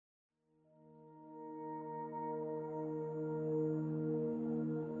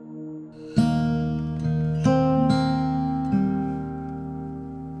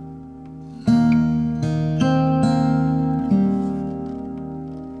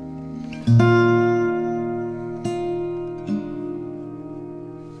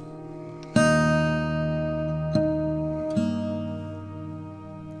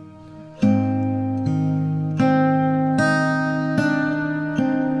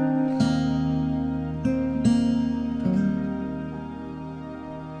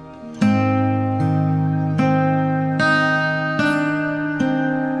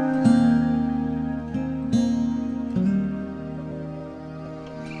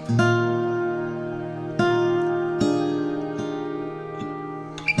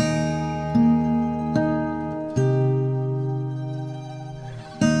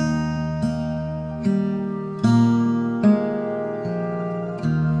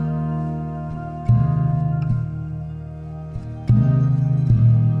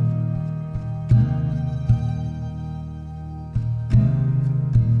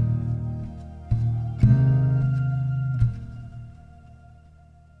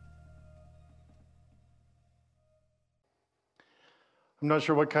I'm not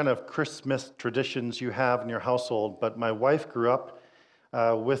sure what kind of Christmas traditions you have in your household, but my wife grew up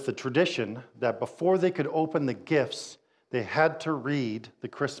with the tradition that before they could open the gifts, they had to read the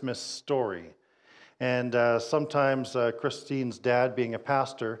Christmas story. And sometimes Christine's dad, being a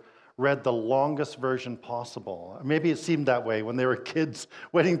pastor, read the longest version possible. Maybe it seemed that way when they were kids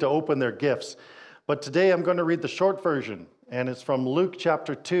waiting to open their gifts. But today I'm going to read the short version, and it's from Luke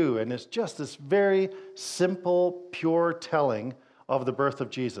chapter 2, and it's just this very simple, pure telling of the birth of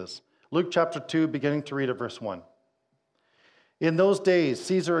Jesus. Luke chapter 2, beginning to read at verse 1. In those days,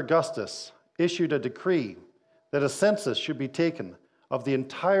 Caesar Augustus issued a decree that a census should be taken of the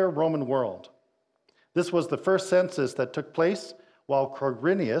entire Roman world. This was the first census that took place while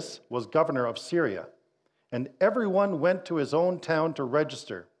Quirinius was governor of Syria, and everyone went to his own town to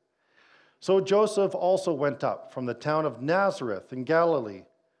register. So Joseph also went up from the town of Nazareth in Galilee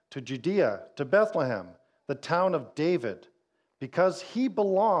to Judea, to Bethlehem, the town of David, because he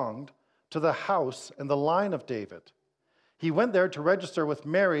belonged to the house and the line of David. He went there to register with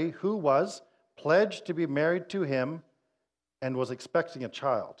Mary, who was pledged to be married to him and was expecting a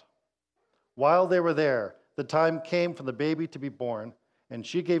child. While they were there, the time came for the baby to be born, and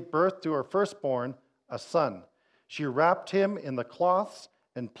she gave birth to her firstborn, a son. She wrapped him in the cloths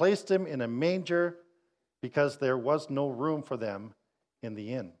and placed him in a manger because there was no room for them in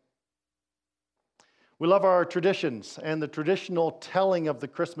the inn. We love our traditions and the traditional telling of the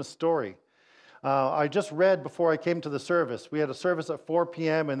Christmas story. I just read before I came to the service. We had a service at 4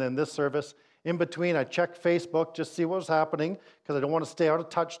 p.m. and then this service. In between, I checked Facebook just to see what was happening because I don't want to stay out of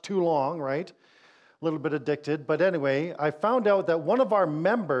touch too long, right? A little bit addicted. But anyway, I found out that one of our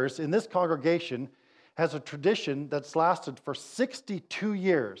members in this congregation has a tradition that's lasted for 62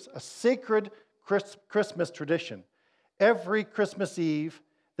 years, a sacred Christmas tradition. Every Christmas Eve,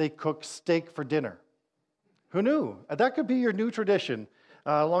 they cook steak for dinner. Who knew? That could be your new tradition,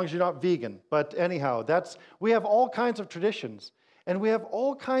 as long as you're not vegan. But anyhow, we have all kinds of traditions. And we have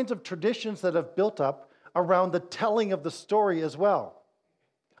all kinds of traditions that have built up around the telling of the story as well.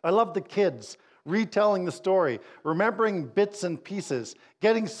 I love the kids retelling the story, remembering bits and pieces,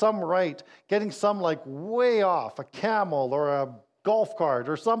 getting some right, getting some like way off, a camel or a golf cart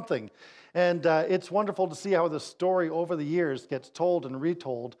or something. And it's wonderful to see how the story over the years gets told and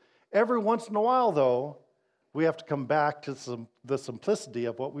retold. Every once in a while, though, we have to come back to the simplicity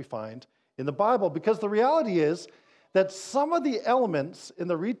of what we find in the Bible, because the reality is that some of the elements in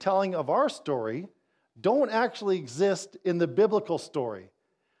the retelling of our story don't actually exist in the biblical story.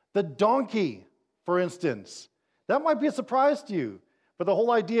 The donkey, for instance, that might be a surprise to you, but the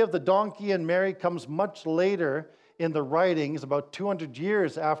whole idea of the donkey and Mary comes much later in the writings, about 200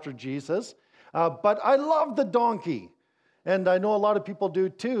 years after Jesus. But I love the donkey. And I know a lot of people do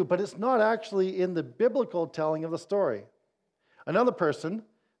too, but it's not actually in the biblical telling of the story. Another person,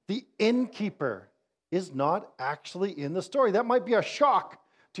 the innkeeper, is not actually in the story. That might be a shock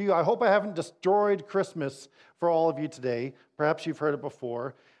to you. I hope I haven't destroyed Christmas for all of you today. Perhaps you've heard it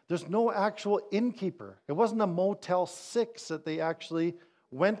before. There's no actual innkeeper. It wasn't a Motel 6 that they actually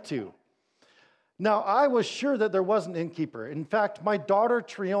went to. Now, I was sure that there was an innkeeper. In fact, my daughter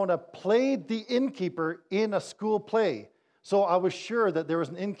Triona played the innkeeper in a school play. So I was sure that there was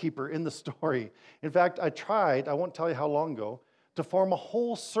an innkeeper in the story. In fact, I tried, I won't tell you how long ago, to form a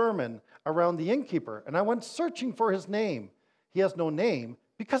whole sermon around the innkeeper. And I went searching for his name. He has no name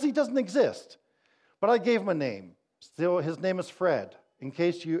because he doesn't exist. But I gave him a name. So his name is Fred. In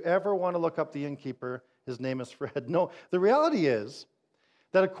case you ever want to look up the innkeeper, his name is Fred. No, the reality is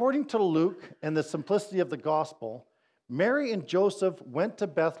that according to Luke and the simplicity of the gospel, Mary and Joseph went to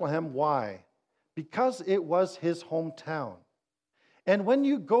Bethlehem. Why? Because it was his hometown. And when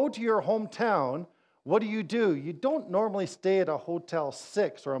you go to your hometown, what do? You don't normally stay at a Hotel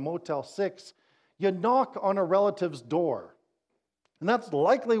 6 or a Motel 6. You knock on a relative's door. And that's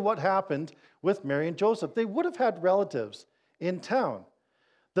likely what happened with Mary and Joseph. They would have had relatives in town.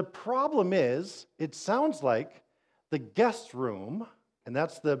 The problem is, it sounds like the guest room, and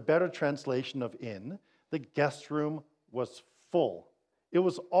that's the better translation of inn, the guest room was full. It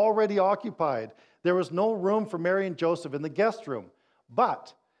was already occupied. There was no room for Mary and Joseph in the guest room.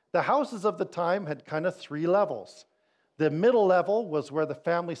 But the houses of the time had kind of three levels. The middle level was where the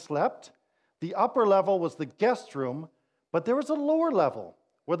family slept. The upper level was the guest room, but there was a lower level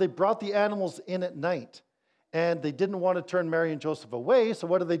where they brought the animals in at night. And they didn't want to turn Mary and Joseph away, so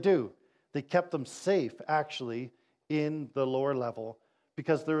what did? They kept them safe, actually, in the lower level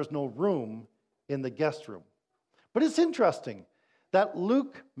because there was no room in the guest room. But it's interesting that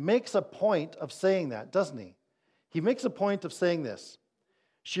Luke makes a point of saying that, doesn't he? He makes a point of saying this.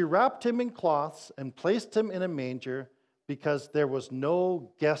 She wrapped him in cloths and placed him in a manger because there was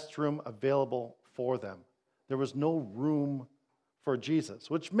no guest room available for them. There was no room for Jesus,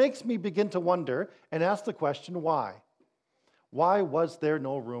 which makes me begin to wonder and ask the question, why? Why was there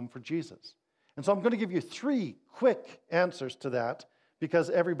no room for Jesus? And so I'm going to give you three quick answers to that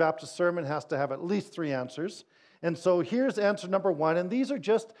because every Baptist sermon has to have at least three answers. And so here's answer number one, and these are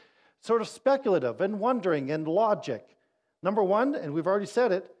just sort of speculative and wondering and logic. Number one, and we've already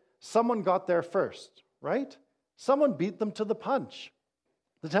said it, someone got there first, right? Someone beat them to the punch.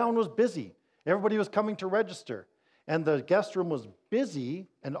 The town was busy. Everybody was coming to register. And the guest room was busy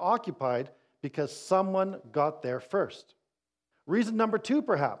and occupied because someone got there first. Reason number two,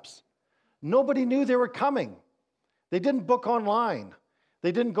 perhaps, nobody knew they were coming. They didn't book online.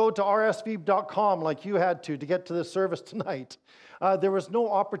 They didn't go to rsv.com like you had to get to the service tonight. There was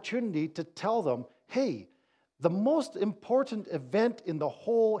no opportunity to tell them, hey, the most important event in the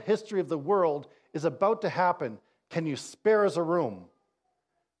whole history of the world is about to happen. Can you spare us a room?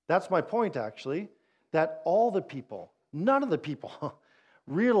 That's my point, actually, that all the people, none of the people,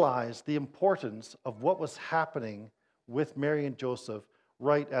 realized the importance of what was happening with Mary and Joseph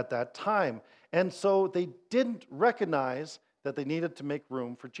right at that time. And so they didn't recognize that they needed to make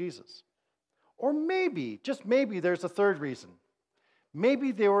room for Jesus. Or maybe, just maybe, there's a third reason.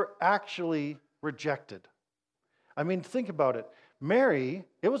 Maybe they were actually rejected. I mean, think about it. Mary,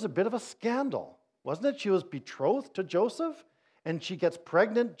 it was a bit of a scandal, wasn't it? She was betrothed to Joseph, and she gets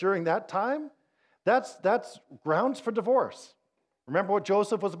pregnant during that time. That's grounds for divorce. Remember what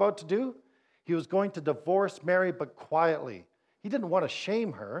Joseph was about to do? He was going to divorce Mary, but quietly. He didn't want to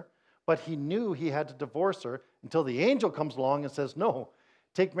shame her, but he knew he had to divorce her until the angel comes along and says, no,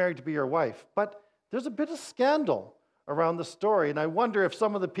 take Mary to be your wife. But there's a bit of scandal around the story, and I wonder if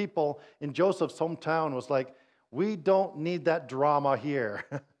some of the people in Joseph's hometown was like, we don't need that drama here.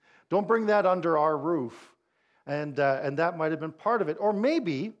 Don't bring that under our roof. And that might have been part of it. Or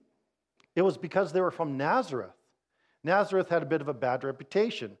maybe it was because they were from Nazareth. Nazareth had a bit of a bad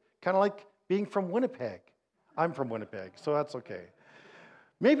reputation, kind of like being from Winnipeg. I'm from Winnipeg, so that's okay.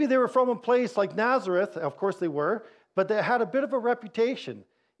 Maybe they were from a place like Nazareth, of course they were, but they had a bit of a reputation.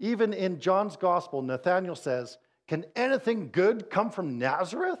 Even in John's gospel, Nathanael says, can anything good come from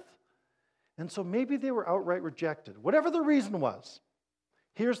Nazareth? And so maybe they were outright rejected. Whatever the reason was,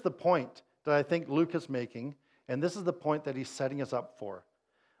 here's the point that I think Luke is making, and this is the point that he's setting us up for.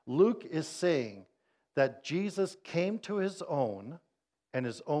 Luke is saying that Jesus came to his own, and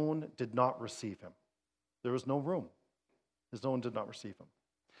his own did not receive him. There was no room. His own did not receive him.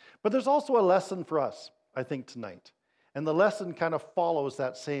 But there's also a lesson for us, I think, tonight. And the lesson kind of follows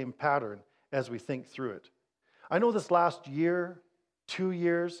that same pattern as we think through it. I know this last year, 2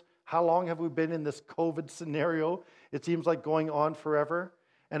 years, how long have we been in this COVID scenario? It seems like going on forever.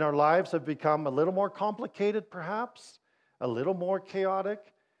 And our lives have become a little more complicated, perhaps, a little more chaotic,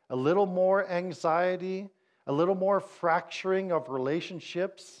 a little more anxiety, a little more fracturing of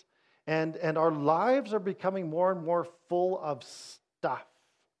relationships. And our lives are becoming more and more full of stuff.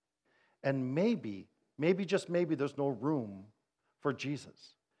 And maybe, just maybe, there's no room for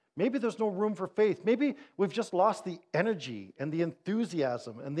Jesus. Maybe there's no room for faith. Maybe we've just lost the energy and the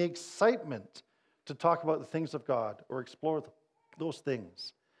enthusiasm and the excitement to talk about the things of God or explore those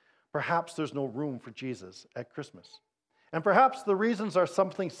things. Perhaps there's no room for Jesus at Christmas. And perhaps the reasons are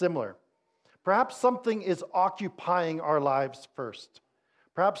something similar. Perhaps something is occupying our lives first.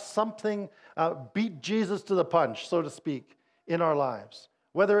 Perhaps something beat Jesus to the punch, so to speak, in our lives.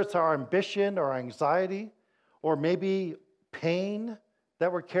 Whether it's our ambition or anxiety, or maybe pain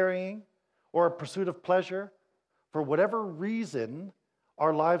that we're carrying, or a pursuit of pleasure. For whatever reason,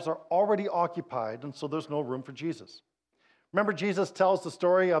 our lives are already occupied, and so there's no room for Jesus. Remember, Jesus tells the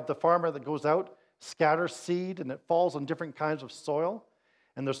story of the farmer that goes out, scatters seed, and it falls on different kinds of soil.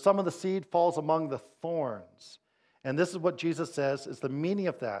 And there's some of the seed falls among the thorns. And this is what Jesus says is the meaning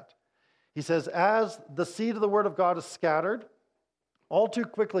of that. He says, as the seed of the word of God is scattered, all too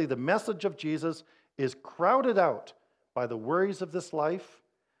quickly the message of Jesus is crowded out by the worries of this life,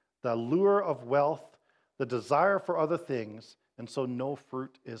 the allure of wealth, the desire for other things, and so no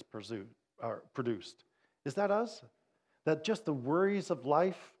fruit is produced. Is that us? That just the worries of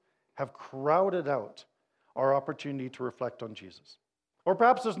life have crowded out our opportunity to reflect on Jesus. Or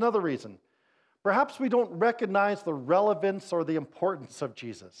perhaps there's another reason. Perhaps we don't recognize the relevance or the importance of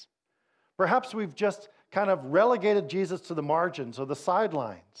Jesus. Perhaps we've just kind of relegated Jesus to the margins or the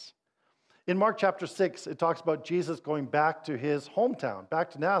sidelines. In Mark chapter 6, it talks about Jesus going back to his hometown,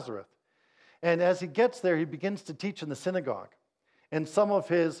 back to Nazareth. And as he gets there, he begins to teach in the synagogue. And some of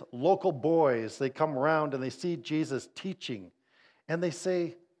his local boys, they come around and they see Jesus teaching. And they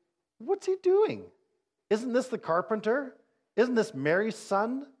say, what's he doing? Isn't this the carpenter? Isn't this Mary's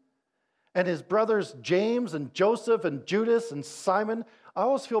son? And his brothers James and Joseph and Judas and Simon. I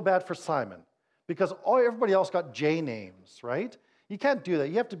always feel bad for Simon because everybody else got J names, right? You can't do that.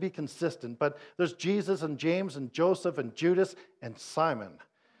 You have to be consistent. But there's Jesus and James and Joseph and Judas and Simon.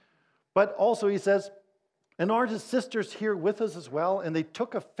 But also he says, and aren't his sisters here with us as well? And they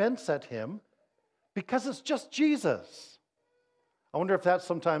took offense at him because it's just Jesus. I wonder if that's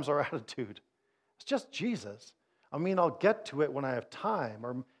sometimes our attitude. It's just Jesus. I mean, I'll get to it when I have time,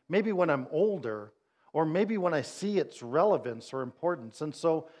 or maybe when I'm older, or maybe when I see its relevance or importance. And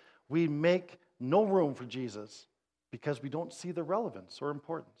so we make no room for Jesus because we don't see the relevance or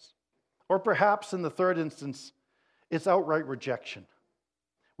importance. Or perhaps in the third instance, it's outright rejection.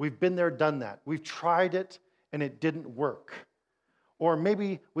 We've been there, done that. We've tried it, and it didn't work. Or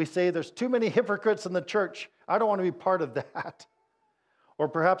maybe we say there's too many hypocrites in the church. I don't want to be part of that. Or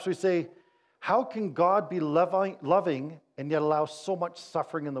perhaps we say, how can God be loving and yet allow so much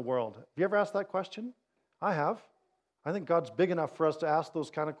suffering in the world? Have you ever asked that question? I have. I think God's big enough for us to ask those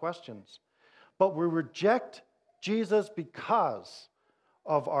kind of questions. But we reject Jesus because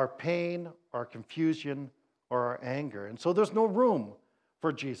of our pain, our confusion, or our anger. And so there's no room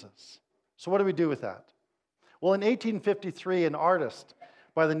for Jesus. So what do we do with that? Well, in 1853, an artist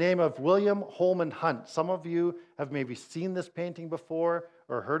by the name of William Holman Hunt, some of you have maybe seen this painting before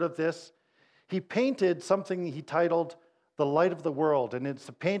or heard of this. He painted something he titled The Light of the World, and it's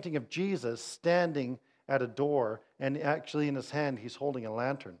a painting of Jesus standing at a door, and actually in his hand he's holding a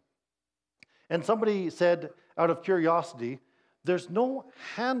lantern. And somebody said, out of curiosity, there's no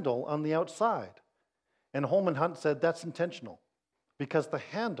handle on the outside. And Holman Hunt said that's intentional because the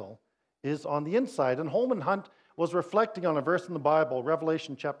handle is on the inside. And Holman Hunt was reflecting on a verse in the Bible,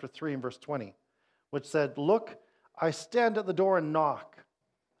 Revelation chapter 3 and verse 20, which said, look, I stand at the door and knock.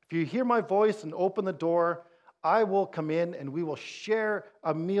 If you hear my voice and open the door, I will come in and we will share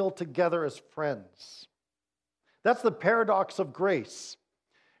a meal together as friends. That's the paradox of grace.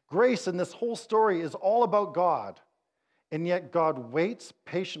 Grace in this whole story is all about God, and yet God waits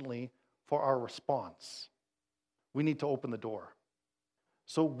patiently for our response. We need to open the door.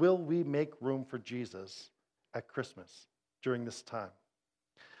 So will we make room for Jesus at Christmas during this time?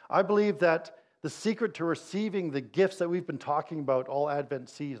 I believe that the secret to receiving the gifts that we've been talking about all Advent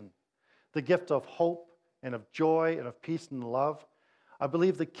season, the gift of hope and of joy and of peace and love, I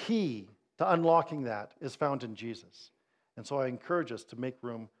believe the key to unlocking that is found in Jesus. And so I encourage us to make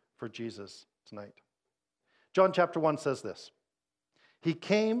room for Jesus tonight. John chapter 1 says this, he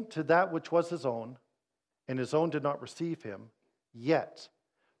came to that which was his own, and his own did not receive him, yet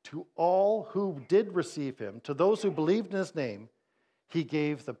to all who did receive him, to those who believed in his name, he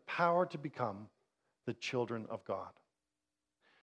gave the power to become the children of God.